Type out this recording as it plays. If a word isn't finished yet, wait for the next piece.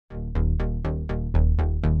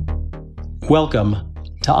Welcome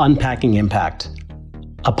to Unpacking Impact,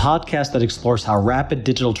 a podcast that explores how rapid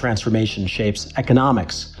digital transformation shapes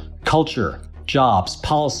economics, culture, jobs,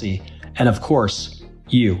 policy, and of course,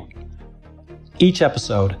 you. Each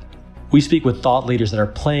episode, we speak with thought leaders that are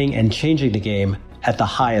playing and changing the game at the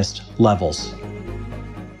highest levels.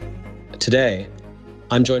 Today,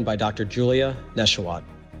 I'm joined by Dr. Julia Nesheiwat.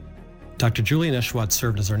 Dr. Julia Nesheiwat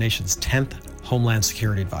served as our nation's 10th Homeland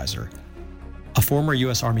Security Advisor. A former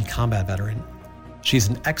U.S. Army combat veteran, she's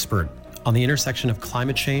an expert on the intersection of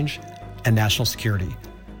climate change and national security,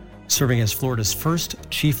 serving as Florida's first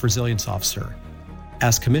Chief Resilience Officer,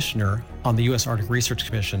 as Commissioner on the U.S. Arctic Research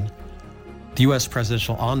Commission, the U.S.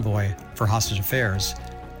 Presidential Envoy for Hostage Affairs,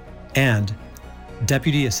 and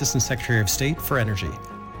Deputy Assistant Secretary of State for Energy,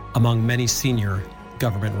 among many senior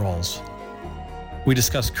government roles. We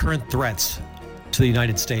discuss current threats to the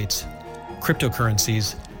United States,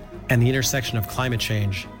 cryptocurrencies, and the intersection of climate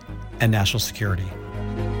change and national security.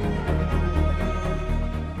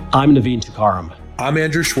 I'm Naveen Tukaram. I'm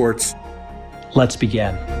Andrew Schwartz. Let's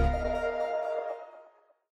begin.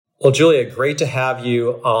 Well, Julia, great to have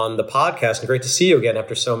you on the podcast and great to see you again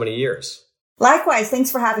after so many years. Likewise. Thanks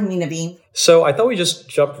for having me, Naveen. So I thought we'd just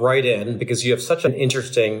jump right in because you have such an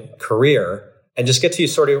interesting career and just get to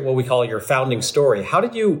sort of what we call your founding story. How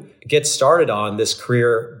did you get started on this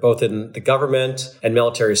career, both in the government and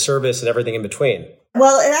military service and everything in between?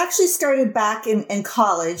 Well, it actually started back in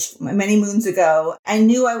college many moons ago. I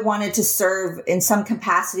knew I wanted to serve in some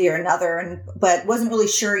capacity or another, but wasn't really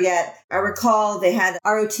sure yet. I recall they had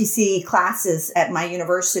ROTC classes at my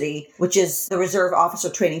university, which is the Reserve Officer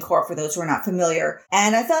Training Corps, for those who are not familiar.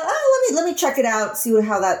 And I thought, let me check it out, see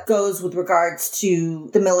how that goes with regards to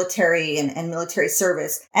the military and military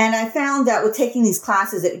service. And I found that with taking these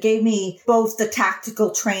classes, it gave me both the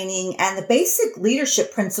tactical training and the basic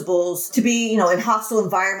leadership principles to be, in hostile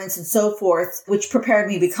environments and so forth, which prepared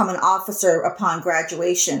me to become an officer upon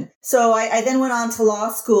graduation. So I then went on to law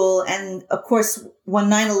school. And of course, when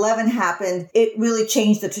 9/11 happened, it really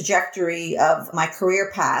changed the trajectory of my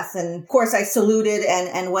career path. And of course, I saluted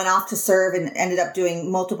and went off to serve and ended up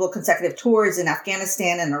doing multiple consecutive tours in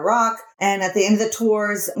Afghanistan and Iraq. And at the end of the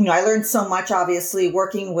tours, I learned so much, obviously,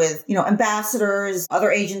 working with, ambassadors,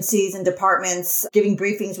 other agencies and departments, giving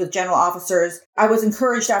briefings with general officers. I was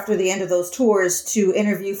encouraged after the end of those tours to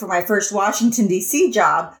interview for my first Washington, D.C.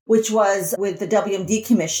 job, which was with the WMD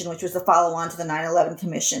Commission, which was the follow-on to the 9/11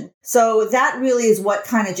 Commission. So that really is what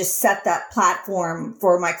kind of just set that platform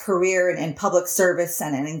for my career in public service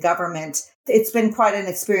and in government. It's been quite an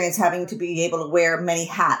experience having to be able to wear many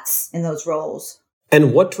hats in those roles.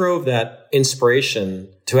 And what drove that inspiration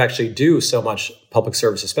to actually do so much public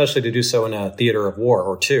service, especially to do so in a theater of war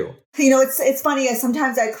or two? It's funny.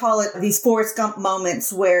 Sometimes I call it these Forrest Gump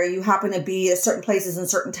moments where you happen to be at certain places in a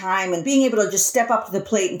certain time and being able to just step up to the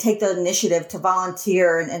plate and take the initiative to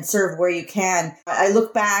volunteer and serve where you can. I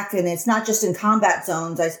look back and it's not just in combat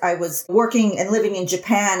zones. I was working and living in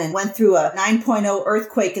Japan and went through a 9.0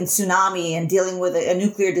 earthquake and tsunami and dealing with a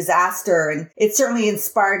nuclear disaster. And it certainly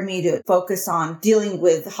inspired me to focus on dealing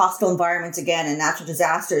with hostile environments again and natural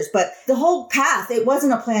disasters. But the whole path, it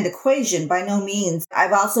wasn't a planned equation by no means.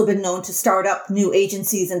 I've also been known to start up new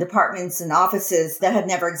agencies and departments and offices that had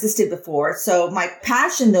never existed before. So my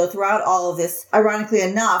passion, though, throughout all of this, ironically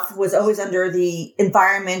enough, was always under the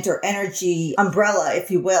environment or energy umbrella,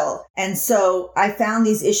 if you will. And so I found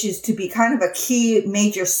these issues to be kind of a key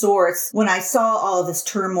major source when I saw all of this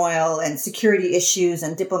turmoil and security issues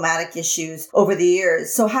and diplomatic issues over the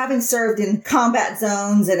years. So having served in combat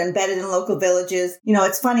zones and embedded in local villages,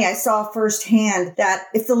 it's funny, I saw firsthand that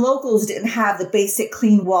if the locals didn't have the basic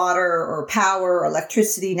clean water or power or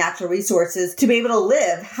electricity, natural resources to be able to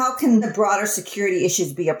live, how can the broader security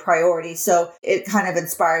issues be a priority? So it kind of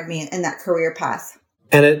inspired me in that career path.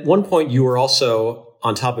 And at one point, you were also,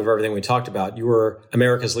 on top of everything we talked about, you were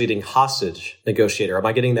America's leading hostage negotiator. Am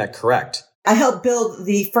I getting that correct? I helped build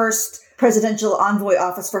the first Presidential Envoy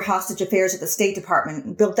Office for Hostage Affairs at the State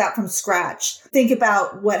Department, built that from scratch. Think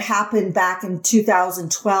about what happened back in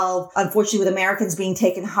 2012, unfortunately, with Americans being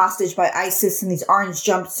taken hostage by ISIS in these orange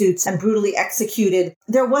jumpsuits and brutally executed.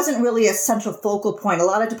 There wasn't really a central focal point. A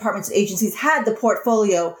lot of departments and agencies had the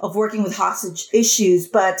portfolio of working with hostage issues,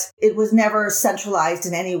 but it was never centralized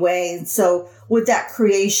in any way. And so with that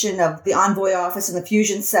creation of the Envoy Office and the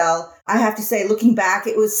Fusion Cell, I have to say, looking back,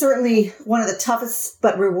 it was certainly one of the toughest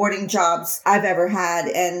but rewarding jobs jobs I've ever had.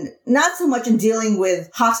 And not so much in dealing with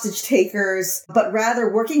hostage takers, but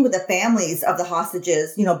rather working with the families of the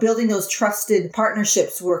hostages. Building those trusted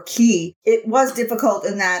partnerships were key. It was difficult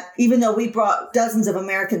in that even though we brought dozens of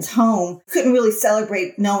Americans home, couldn't really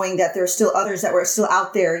celebrate knowing that there are still others that were still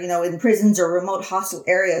out there, in prisons or remote hostile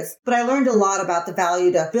areas. But I learned a lot about the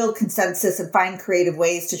value to build consensus and find creative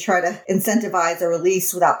ways to try to incentivize a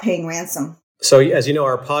release without paying ransom. So as you know,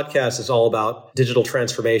 our podcast is all about digital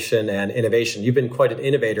transformation and innovation. You've been quite an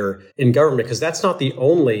innovator in government because that's not the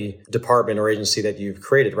only department or agency that you've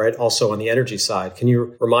created, right? Also on the energy side. Can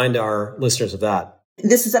you remind our listeners of that?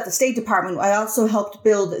 This was at the State Department. I also helped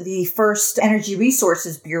build the first Energy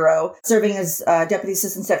Resources Bureau, serving as Deputy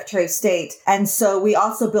Assistant Secretary of State. And so we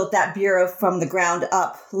also built that bureau from the ground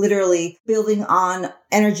up, literally building on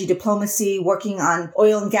energy diplomacy, working on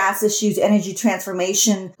oil and gas issues, energy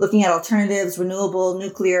transformation, looking at alternatives, renewable,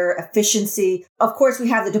 nuclear efficiency. Of course, we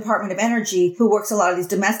have the Department of Energy, who works a lot of these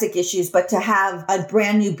domestic issues, but to have a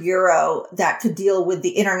brand new bureau that could deal with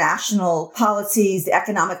the international policies, the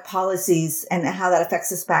economic policies, and how that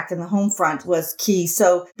affects us back in the home front was key.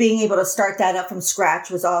 So being able to start that up from scratch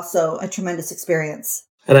was also a tremendous experience.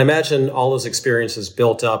 And I imagine all those experiences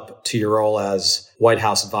built up to your role as White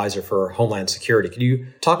House advisor for Homeland Security. Can you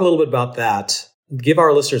talk a little bit about that? Give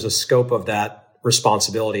our listeners a scope of that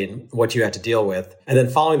responsibility and what you had to deal with. And then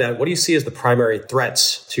following that, what do you see as the primary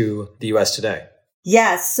threats to the U.S. today?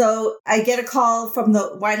 Yes. So I get a call from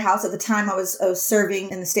the White House. At the time I was serving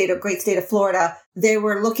in the great state of Florida. They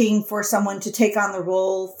were looking for someone to take on the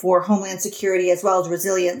role for Homeland Security as well as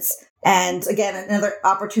resilience. And again, another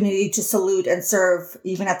opportunity to salute and serve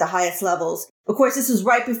even at the highest levels. Of course, this was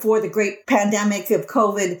right before the great pandemic of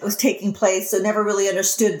COVID was taking place, so never really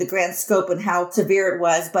understood the grand scope and how severe it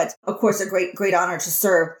was. But of course, a great honor to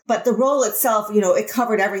serve. But the role itself, it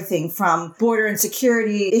covered everything from border and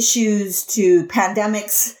security issues to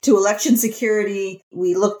pandemics to election security.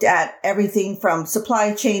 We looked at everything from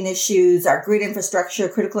supply chain issues, our grid infrastructure,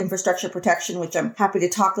 critical infrastructure protection, which I'm happy to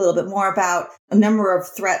talk a little bit more about, a number of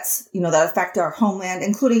threats, that affect our homeland,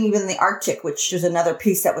 including even the Arctic, which is another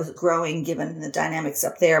piece that was growing given the dynamics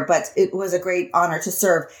up there. But it was a great honor to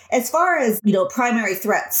serve. As far as, primary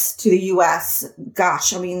threats to the U.S.,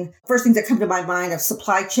 first things that come to my mind are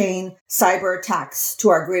supply chain, cyber attacks to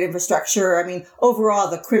our grid infrastructure. Overall,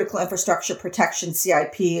 the critical infrastructure protection,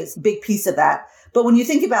 CIP, is a big piece of that. But when you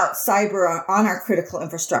think about cyber on our critical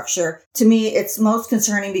infrastructure, to me, it's most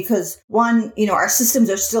concerning because one, our systems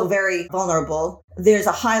are still very vulnerable. There's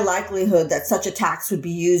a high likelihood that such attacks would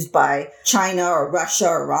be used by China or Russia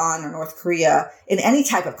or Iran or North Korea in any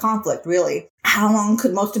type of conflict, really. How long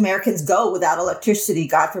could most Americans go without electricity?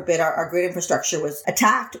 God forbid our grid infrastructure was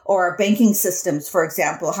attacked, or our banking systems, for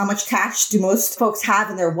example. How much cash do most folks have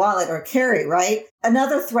in their wallet or carry, right?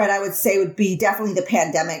 Another threat I would say would be definitely the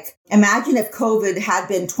pandemic. Imagine if COVID had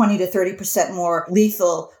been 20 to 30% more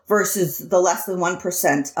lethal versus the less than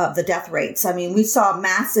 1% of the death rates. We saw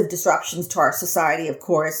massive disruptions to our society, of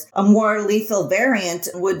course. A more lethal variant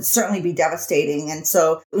would certainly be devastating. And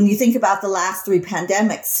so when you think about the last three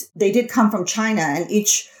pandemics, they did come from China, and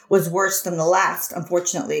each was worse than the last,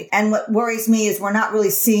 unfortunately. And what worries me is we're not really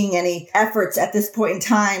seeing any efforts at this point in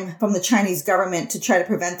time from the Chinese government to try to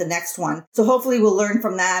prevent the next one. So hopefully we'll learn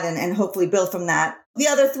from that and hopefully build from that. The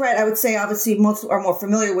other threat I would say, obviously, most are more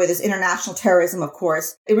familiar with is international terrorism, of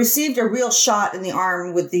course. It received a real shot in the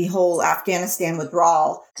arm with the whole Afghanistan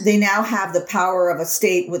withdrawal. They now have the power of a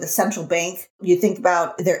state with a central bank. You think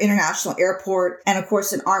about their international airport and, of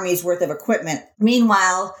course, an army's worth of equipment.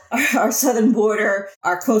 Meanwhile, our southern border,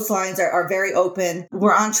 our coastlines are very open.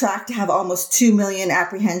 We're on track to have almost 2 million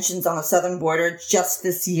apprehensions on the southern border just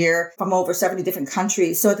this year from over 70 different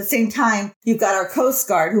countries. So at the same time, you've got our Coast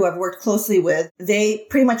Guard, who I've worked closely with. They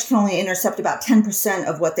pretty much can only intercept about 10%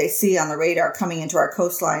 of what they see on the radar coming into our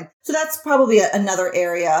coastline. So that's probably another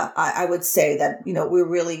area I would say that, we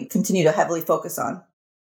really continue to heavily focus on.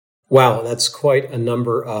 Wow, that's quite a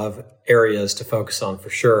number of areas to focus on for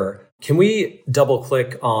sure. Can we double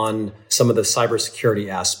click on some of the cybersecurity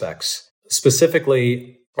aspects,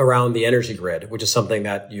 specifically around the energy grid, which is something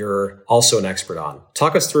that you're also an expert on?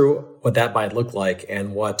 Talk us through what that might look like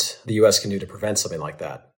and what the U.S. can do to prevent something like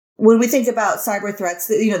that. When we think about cyber threats,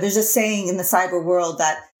 there's a saying in the cyber world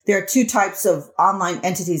that there are two types of online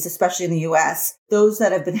entities, especially in the U.S., those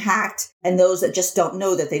that have been hacked and those that just don't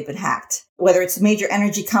know that they've been hacked. Whether it's major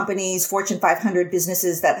energy companies, Fortune 500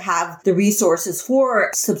 businesses that have the resources for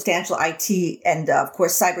substantial IT and, of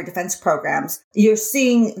course, cyber defense programs, you're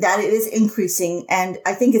seeing that it is increasing, and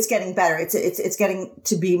I think it's getting better. It's getting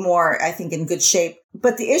to be more, I think, in good shape.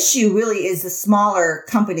 But the issue really is the smaller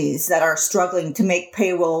companies that are struggling to make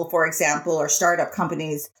payroll, for example, or startup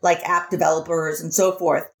companies like app developers and so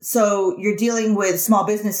forth. So you're dealing with small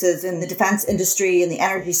businesses in the defense industry and the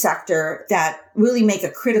energy sector that really make a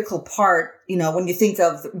critical part. When you think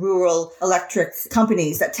of rural electric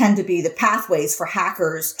companies that tend to be the pathways for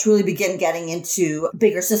hackers to really begin getting into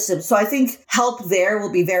bigger systems. So I think help there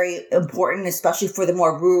will be very important, especially for the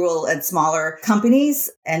more rural and smaller companies.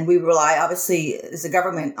 And we rely, obviously, as a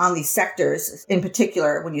government on these sectors, in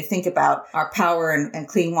particular, when you think about our power and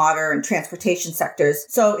clean water and transportation sectors.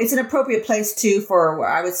 So it's an appropriate place, too, for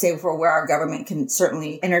where our government can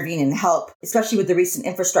certainly intervene and help, especially with the recent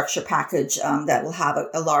infrastructure package that will have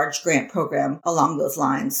a large grant program along those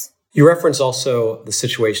lines. You reference also the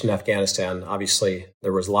situation in Afghanistan. Obviously,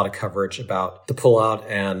 there was a lot of coverage about the pullout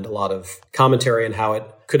and a lot of commentary on how it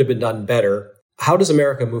could have been done better. How does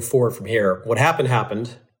America move forward from here? What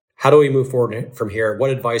happened? How do we move forward from here? What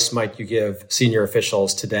advice might you give senior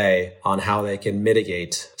officials today on how they can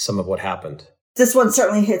mitigate some of what happened? This one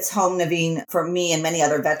certainly hits home, Naveen, for me and many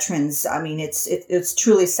other veterans. I mean, it's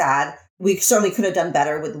truly sad. We certainly could have done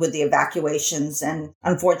better with the evacuations. And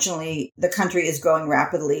unfortunately, the country is growing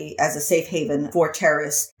rapidly as a safe haven for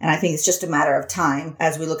terrorists. And I think it's just a matter of time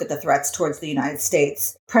as we look at the threats towards the United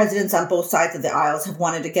States. Presidents on both sides of the aisles have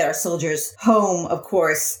wanted to get our soldiers home, of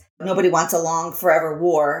course. Nobody wants a long, forever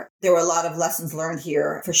war. There were a lot of lessons learned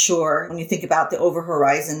here, for sure. When you think about the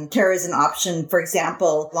over-horizon terrorism option, for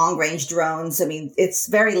example, long-range drones, I mean, it's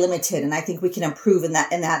very limited, and I think we can improve in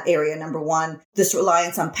that area, number one. This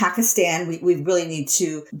reliance on Pakistan, we really need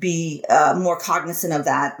to be more cognizant of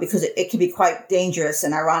that because it can be quite dangerous.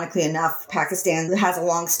 And ironically enough, Pakistan has a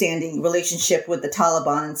long-standing relationship with the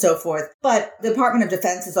Taliban and so forth. But the Department of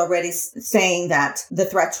Defense is already saying that the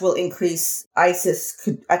threats will increase. ISIS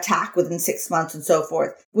could attack within 6 months and so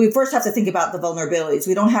forth. We first have to think about the vulnerabilities.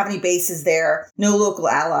 We don't have any bases there, no local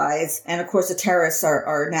allies. And of course, the terrorists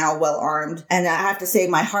are now well armed. And I have to say,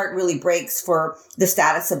 my heart really breaks for the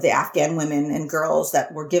status of the Afghan women and girls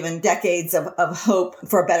that were given decades of hope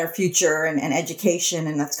for a better future and education.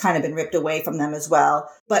 And that's kind of been ripped away from them as well.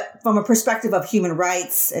 But from a perspective of human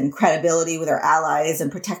rights and credibility with our allies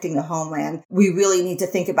and protecting the homeland, we really need to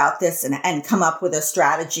think about this and come up with a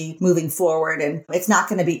strategy moving forward. And it's not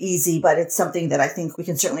going to be easy, but it's something that I think we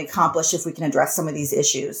can certainly accomplish if we can address some of these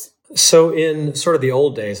issues. So in sort of the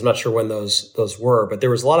old days, I'm not sure when those were, but there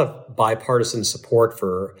was a lot of bipartisan support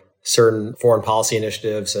for certain foreign policy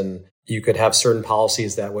initiatives, and you could have certain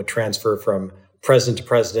policies that would transfer from president to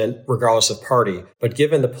president, regardless of party. But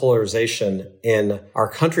given the polarization in our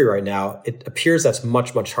country right now, it appears that's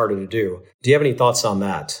much, much harder to do. Do you have any thoughts on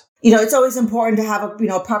that? It's always important to have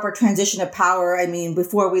a proper transition of power. I mean,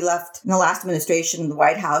 before we left in the last administration in the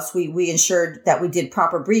White House, we ensured that we did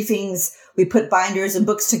proper briefings. We put binders and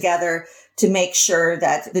books together to make sure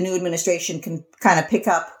that the new administration can kind of pick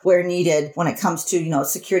up where needed when it comes to,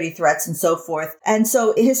 security threats and so forth. And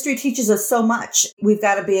so history teaches us so much. We've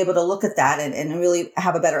got to be able to look at that and really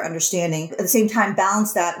have a better understanding. At the same time,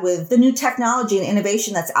 balance that with the new technology and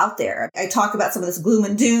innovation that's out there. I talk about some of this gloom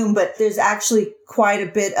and doom, but there's actually quite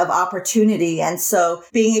a bit of opportunity. And so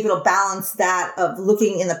being able to balance that of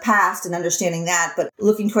looking in the past and understanding that, but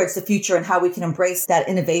looking towards the future and how we can embrace that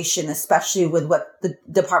innovation, especially with what the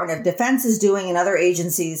Department of Defense is doing and other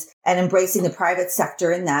agencies, and embracing the private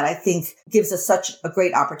sector in that, I think gives us such a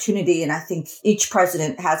great opportunity. And I think each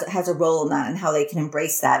president has a role in that and how they can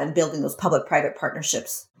embrace that and building those public-private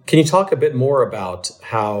partnerships. Can you talk a bit more about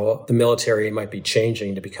how the military might be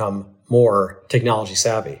changing to become more technology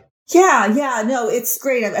savvy? Yeah, no, it's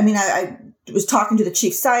great. I mean, I was talking to the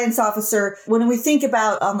chief science officer. When we think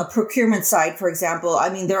about on the procurement side, for example, I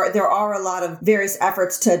mean, there are a lot of various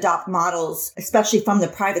efforts to adopt models, especially from the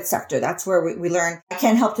private sector. That's where we learn. I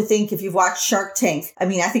can't help to think if you've watched Shark Tank, I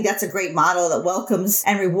mean, I think that's a great model that welcomes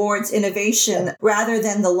and rewards innovation rather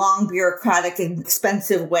than the long bureaucratic and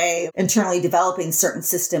expensive way of internally developing certain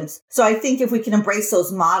systems. So I think if we can embrace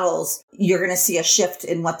those models, you're going to see a shift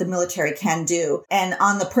in what the military can do. And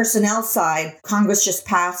on the personnel side, Congress just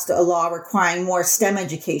passed a law requiring more STEM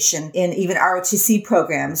education in even ROTC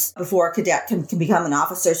programs before a cadet can become an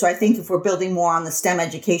officer. So I think if we're building more on the STEM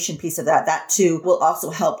education piece of that too will also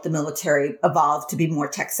help the military evolve to be more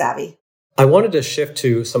tech savvy. I wanted to shift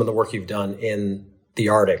to some of the work you've done in the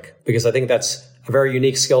Arctic, because I think that's a very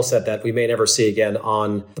unique skill set that we may never see again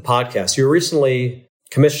on the podcast. You were recently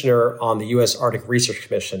commissioner on the U.S. Arctic Research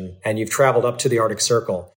Commission, and you've traveled up to the Arctic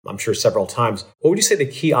Circle, I'm sure several times. What would you say the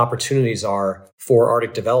key opportunities are for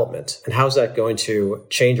Arctic development? And how's that going to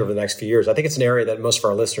change over the next few years? I think it's an area that most of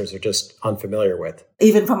our listeners are just unfamiliar with.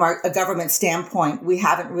 Even from a government standpoint, we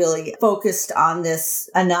haven't really focused on this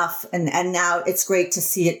enough. And now it's great to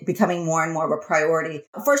see it becoming more and more of a priority.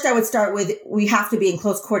 First, I would start with we have to be in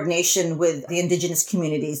close coordination with the indigenous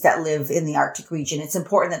communities that live in the Arctic region. It's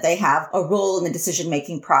important that they have a role in the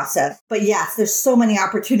decision-making process. But yes, there's so many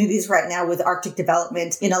opportunities right now with Arctic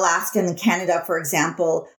development. In Alaska and Canada, for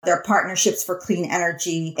example, there are partnerships for clean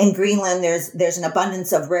energy. In Greenland, there's an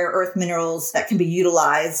abundance of rare earth minerals that can be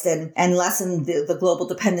utilized and lessen the global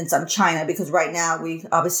dependence on China, because right now we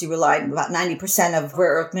obviously rely about 90% of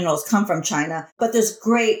rare earth minerals come from China. But there's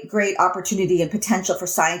great opportunity and potential for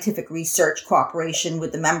scientific research cooperation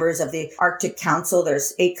with the members of the Arctic Council.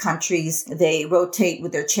 There's 8 countries. They rotate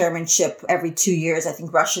with their chairmanship every 2 years. I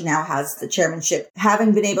think Russia now has the chairmanship.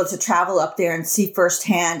 Having been able to travel up there and see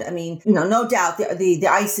firsthand, I mean, no doubt the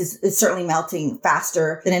ice is certainly melting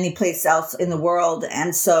faster than any place else in the world.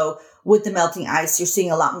 And so with the melting ice, you're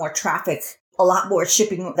seeing a lot more traffic, a lot more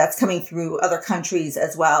shipping that's coming through other countries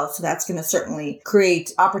as well. So that's going to certainly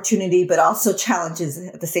create opportunity, but also challenges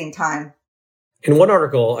at the same time. In one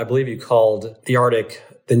article, I believe you called the Arctic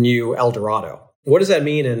the new El Dorado. What does that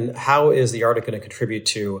mean, and how is the Arctic going to contribute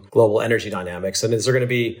to global energy dynamics? And is there going to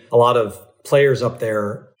be a lot of players up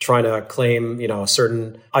there trying to claim, a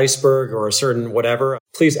certain iceberg or a certain whatever?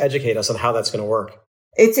 Please educate us on how that's going to work.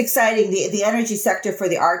 It's exciting. The energy sector for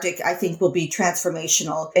the Arctic, I think, will be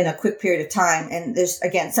transformational in a quick period of time. And there's,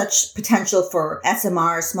 again, such potential for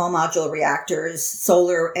SMR, small modular reactors,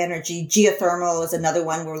 solar energy. Geothermal is another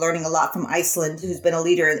one. We're learning a lot from Iceland, who's been a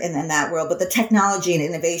leader in that world. But the technology and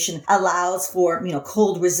innovation allows for,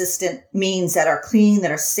 cold resistant means that are clean,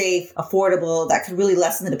 that are safe, affordable, that could really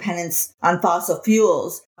lessen the dependence on fossil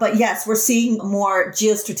fuels. But yes, we're seeing more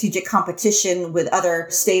geostrategic competition with other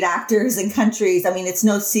state actors and countries. I mean, it's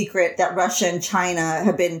no secret that Russia and China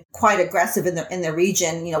have been quite aggressive in the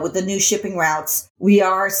region. With the new shipping routes, we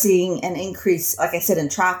are seeing an increase, like I said, in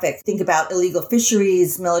traffic. Think about illegal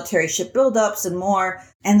fisheries, military ship buildups, and more.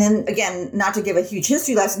 And then again, not to give a huge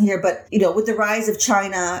history lesson here, but, with the rise of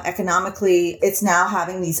China economically, it's now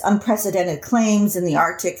having these unprecedented claims in the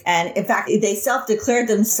Arctic. And in fact, they self-declared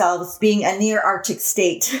themselves being a near Arctic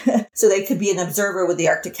state. So they could be an observer with the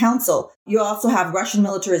Arctic Council. You also have Russian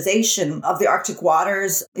militarization of the Arctic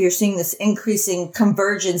waters. You're seeing this increasing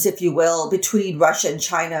convergence, if you will, between Russia and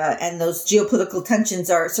China. And those geopolitical tensions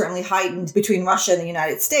are certainly heightened between Russia and the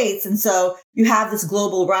United States. And so you have this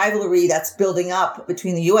global rivalry that's building up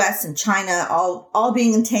between the U.S. and China, all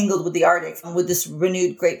being entangled with the Arctic, with this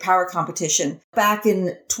renewed great power competition. Back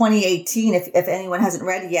in 2018, if anyone hasn't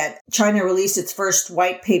read it yet, China released its first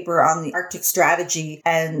white paper on the Arctic strategy.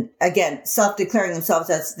 And again, self-declaring themselves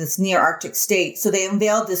as this near Arctic state. So they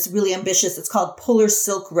unveiled this really ambitious, it's called Polar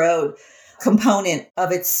Silk Road component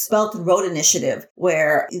of its Belt and Road Initiative,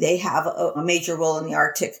 where they have a major role in the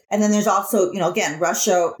Arctic. And then there's also, again,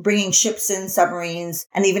 Russia bringing ships in, submarines,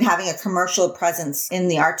 and even having a commercial presence in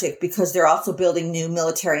the Arctic, because they're also building new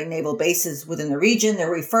military and naval bases within the region. They're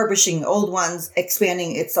refurbishing old ones,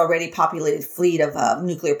 expanding its already populated fleet of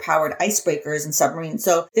nuclear-powered icebreakers and submarines.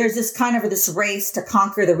 So there's this race to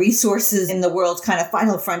conquer the resources in the world's kind of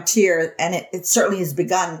final frontier, and it certainly has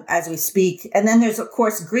begun as we speak. And then there's, of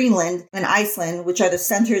course, Greenland and Iceland, which are the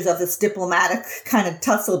centers of this diplomatic kind of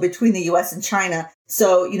tussle between the U.S. and China.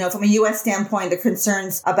 So, from a U.S. standpoint, the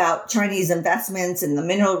concerns about Chinese investments in the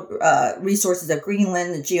mineral resources of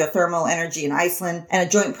Greenland, the geothermal energy in Iceland, and a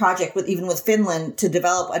joint project with Finland to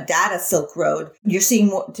develop a data Silk Road, you're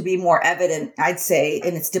seeing to be more evident, I'd say,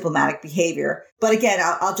 in its diplomatic behavior. But again,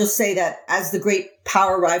 I'll just say that as the great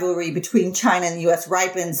power rivalry between China and the U.S.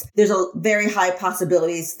 ripens, there's a very high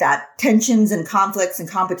possibilities that tensions and conflicts and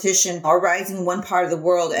competition are rising in one part of the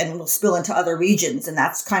world and will spill into other regions. And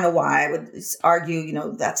that's kind of why I would argue,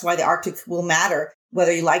 that's why the Arctic will matter,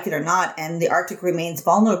 whether you like it or not. And the Arctic remains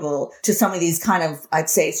vulnerable to some of these kind of, I'd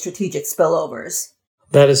say, strategic spillovers.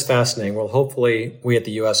 That is fascinating. Well, hopefully we at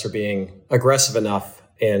the U.S. are being aggressive enough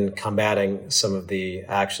in combating some of the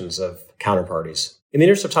actions of counterparties. In the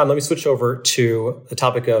interest of time, let me switch over to the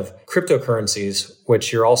topic of cryptocurrencies,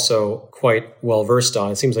 which you're also quite well versed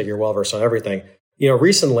on. It seems like you're well versed on everything.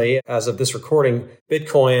 Recently, as of this recording,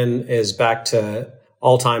 Bitcoin is back to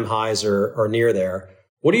all-time highs or near there.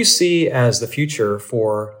 What do you see as the future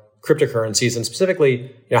for cryptocurrencies? And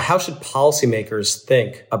specifically, how should policymakers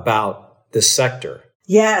think about this sector?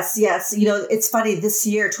 Yes. It's funny. This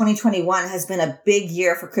year, 2021, has been a big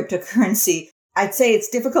year for cryptocurrency. I'd say it's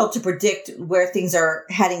difficult to predict where things are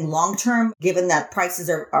heading long term, given that prices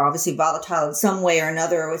are obviously volatile in some way or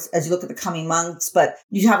another as you look at the coming months. But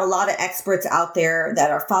you have a lot of experts out there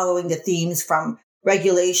that are following the themes from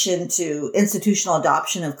regulation to institutional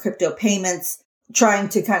adoption of crypto payments, trying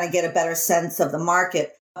to kind of get a better sense of the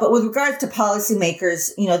market. But with regards to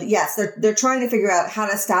policymakers, yes, they're trying to figure out how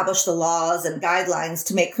to establish the laws and guidelines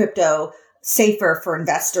to make crypto safer for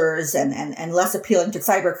investors and less appealing to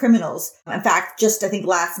cyber criminals. In fact, just I think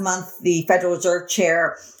last month, the Federal Reserve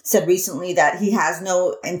Chair said recently that he has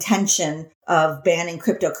no intention of banning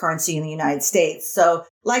cryptocurrency in the United States. So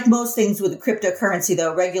like most things with cryptocurrency,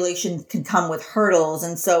 though, regulation can come with hurdles.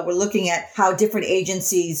 And so we're looking at how different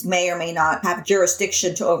agencies may or may not have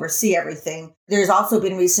jurisdiction to oversee everything. There's also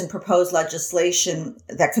been recent proposed legislation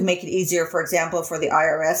that could make it easier, for example, for the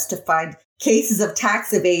IRS to find cases of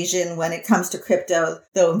tax evasion when it comes to crypto,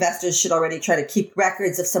 though investors should already try to keep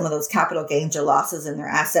records of some of those capital gains or losses in their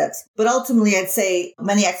assets. But ultimately, I'd say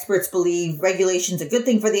many experts believe regulation's a good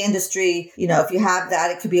thing for the industry. If you have that,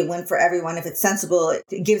 it could be a win for everyone. If it's sensible,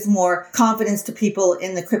 it gives more confidence to people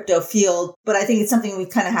in the crypto field. But I think it's something we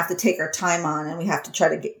kind of have to take our time on and we have to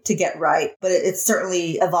try to get right. But it's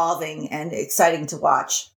certainly evolving and exciting to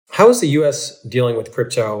watch. How is the U.S. dealing with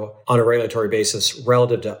crypto on a regulatory basis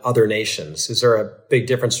relative to other nations? Is there a big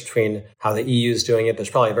difference between how the EU is doing it? There's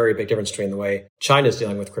probably a very big difference between the way China is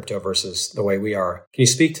dealing with crypto versus the way we are. Can you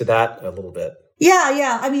speak to that a little bit?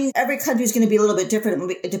 Yeah. I mean, every country is going to be a little bit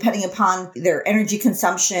different depending upon their energy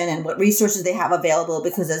consumption and what resources they have available,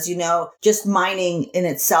 because as you know, just mining in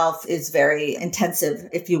itself is very intensive,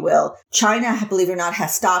 if you will. China, believe it or not,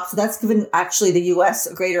 has stopped. So that's given actually the U.S.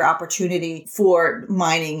 a greater opportunity for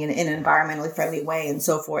mining in an environmentally friendly way and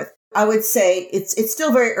so forth. I would say it's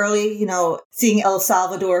still very early, seeing El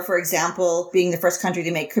Salvador, for example, being the first country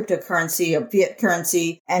to make cryptocurrency a fiat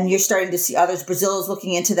currency. And you're starting to see others. Brazil is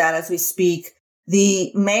looking into that as we speak.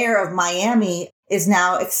 The mayor of Miami is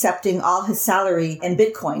now accepting all his salary in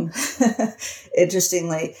Bitcoin,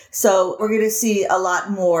 interestingly. So we're going to see a lot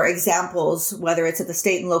more examples, whether it's at the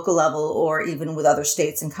state and local level or even with other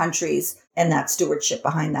states and countries, and that stewardship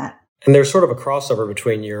behind that. And there's sort of a crossover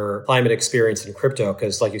between your climate experience and crypto,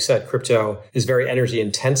 because like you said, crypto is very energy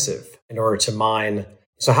intensive in order to mine.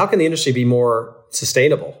 So how can the industry be more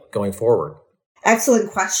sustainable going forward?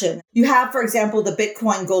 Excellent question. You have, for example, the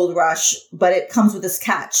Bitcoin gold rush, but it comes with this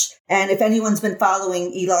catch. And if anyone's been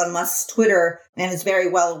following Elon Musk's Twitter and is very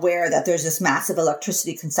well aware that there's this massive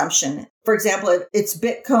electricity consumption. For example, it's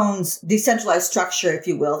Bitcoin's decentralized structure, if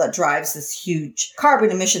you will, that drives this huge carbon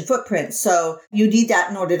emission footprint. So you need that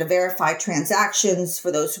in order to verify transactions,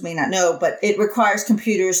 for those who may not know, but it requires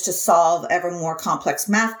computers to solve ever more complex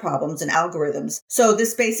math problems and algorithms. So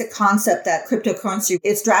this basic concept that cryptocurrency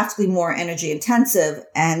is drastically more energy intensive.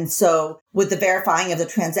 And so with the verifying of the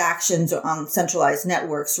transactions on centralized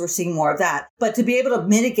networks, we're seeing more of that. But to be able to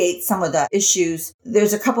mitigate some of the issues,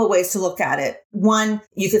 there's a couple of ways to look at it. One,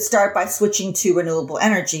 you could start by switching to renewable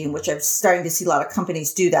energy, which I'm starting to see a lot of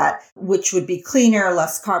companies do that, which would be cleaner,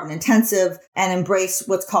 less carbon intensive, and embrace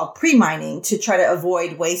what's called pre-mining to try to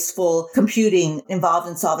avoid wasteful computing involved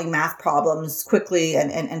in solving math problems quickly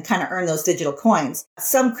and kind of earn those digital coins.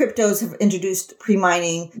 Some cryptos have introduced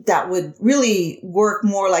pre-mining that would really work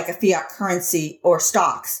more like a fiat currency or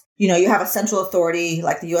stocks. You have a central authority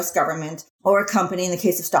like the U.S. government or a company in the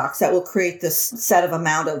case of stocks that will create this set of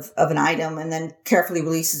amount of an item and then carefully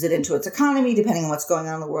releases it into its economy, depending on what's going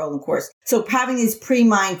on in the world, of course. So having these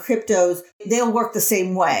pre-mined cryptos, they'll work the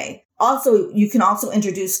same way. Also, you can also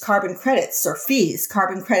introduce carbon credits or fees.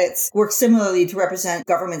 Carbon credits work similarly to represent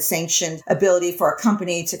government-sanctioned ability for a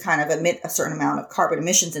company to kind of emit a certain amount of carbon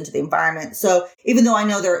emissions into the environment. So even though I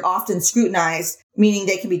know they're often scrutinized, meaning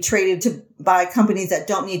they can be traded by companies that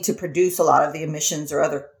don't need to produce a lot of the emissions or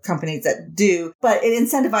other companies that do, but it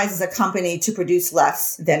incentivizes a company to produce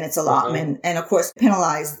less than its allotment and, of course,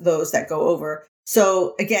 penalize those that go over.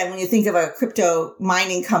 So again, when you think of a crypto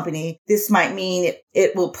mining company, this might mean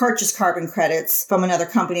it will purchase carbon credits from another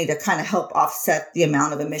company to kind of help offset the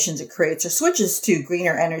amount of emissions it creates, or switches to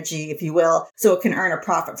greener energy, if you will, so it can earn a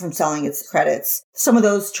profit from selling its credits. Some of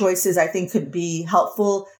those choices I think could be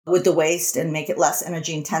helpful with the waste and make it less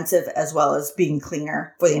energy intensive, as well as being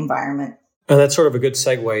cleaner for the environment. And that's sort of a good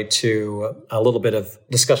segue to a little bit of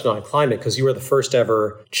discussion on climate, because you were the first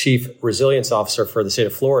ever chief resilience officer for the state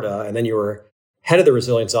of Florida, and then you were head of the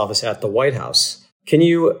resilience office at the White House. Can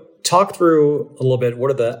you talk through a little bit, what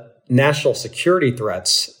are the national security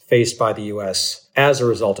threats faced by the U.S. as a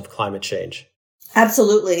result of climate change?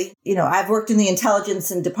 Absolutely. I've worked in the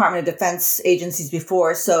intelligence and Department of Defense agencies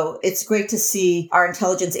before, so it's great to see our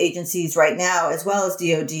intelligence agencies right now, as well as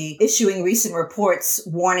DoD, issuing recent reports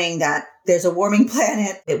warning that there's a warming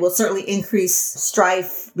planet. It will certainly increase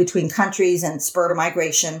strife between countries and spur to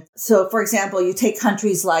migration. So, for example, you take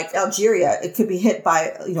countries like Algeria, it could be hit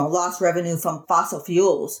by, lost revenue from fossil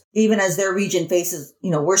fuels, even as their region faces,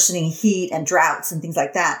 worsening heat and droughts and things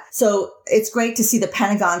like that. So it's great to see the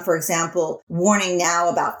Pentagon, for example, warning now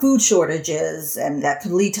about food shortages and that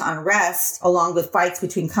could lead to unrest, along with fights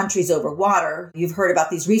between countries over water. You've heard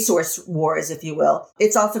about these resource wars, if you will.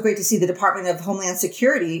 It's also great to see the Department of Homeland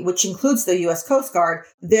Security, which includes the U.S. Coast Guard,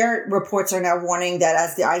 their reports are now warning that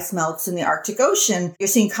as the ice melts in the Arctic Ocean, you're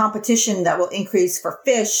seeing competition that will increase for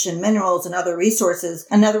fish and minerals and other resources.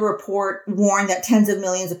 Another report warned that tens of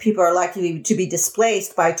millions of people are likely to be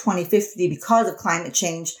displaced by 2050 because of climate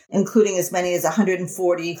change, including as many as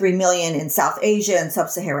 143 million in South Asia and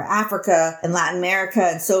Sub-Saharan Africa and Latin America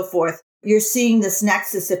and so forth. You're seeing this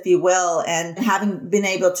nexus, if you will, and having been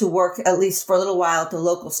able to work at least for a little while at the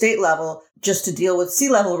local state level just to deal with sea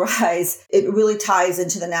level rise, it really ties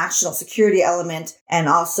into the national security element and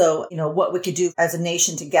also, what we could do as a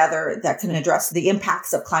nation together that can address the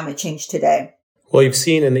impacts of climate change today. Well, you've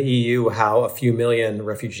seen in the EU how a few million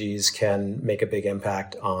refugees can make a big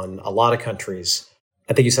impact on a lot of countries.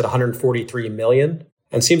 I think you said 143 million.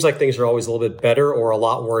 And it seems like things are always a little bit better or a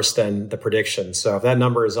lot worse than the prediction. So if that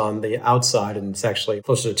number is on the outside and it's actually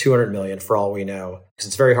closer to 200 million for all we know, because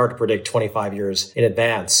it's very hard to predict 25 years in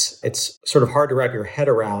advance, it's sort of hard to wrap your head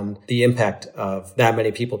around the impact of that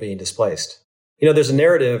many people being displaced. There's a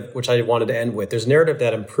narrative, which I wanted to end with. There's a narrative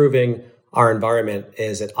that improving our environment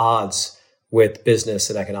is at odds with business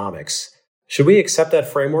and economics. Should we accept that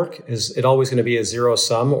framework? Is it always going to be a zero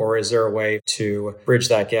sum, or is there a way to bridge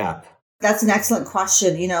that gap? That's an excellent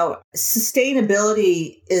question.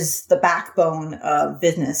 Sustainability is the backbone of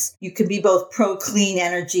business. You can be both pro clean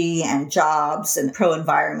energy and jobs and pro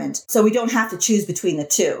environment. So we don't have to choose between the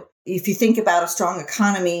two. If you think about a strong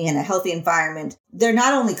economy and a healthy environment, they're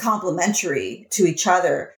not only complementary to each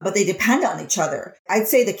other, but they depend on each other. I'd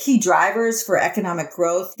say the key drivers for economic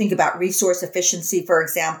growth, think about resource efficiency, for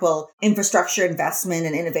example, infrastructure investment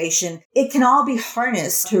and innovation. It can all be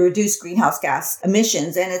harnessed to reduce greenhouse gas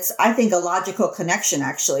emissions. And it's, I think, a logical connection,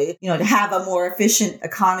 actually. To have a more efficient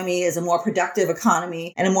economy is a more productive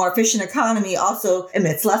economy, and a more efficient economy also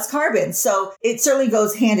emits less carbon. So it certainly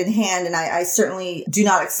goes hand in hand. And I certainly do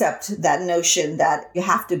not accept that notion that you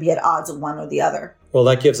have to be at odds with one or the other. Well,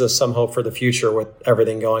 that gives us some hope for the future with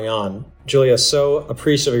everything going on. Julia, so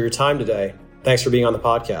appreciative of your time today. Thanks for being on the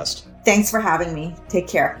podcast. Thanks for having me. Take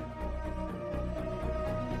care.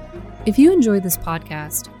 If you enjoyed this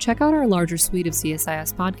podcast, check out our larger suite of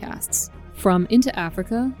CSIS podcasts. From Into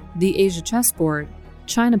Africa, The Asia Chessboard,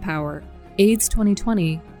 China Power, AIDS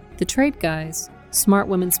 2020, The Trade Guys, Smart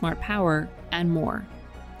Women, Smart Power, and more.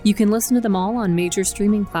 You can listen to them all on major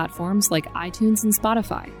streaming platforms like iTunes and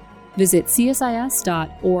Spotify. Visit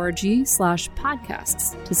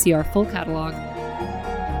csis.org/podcasts to see our full catalog.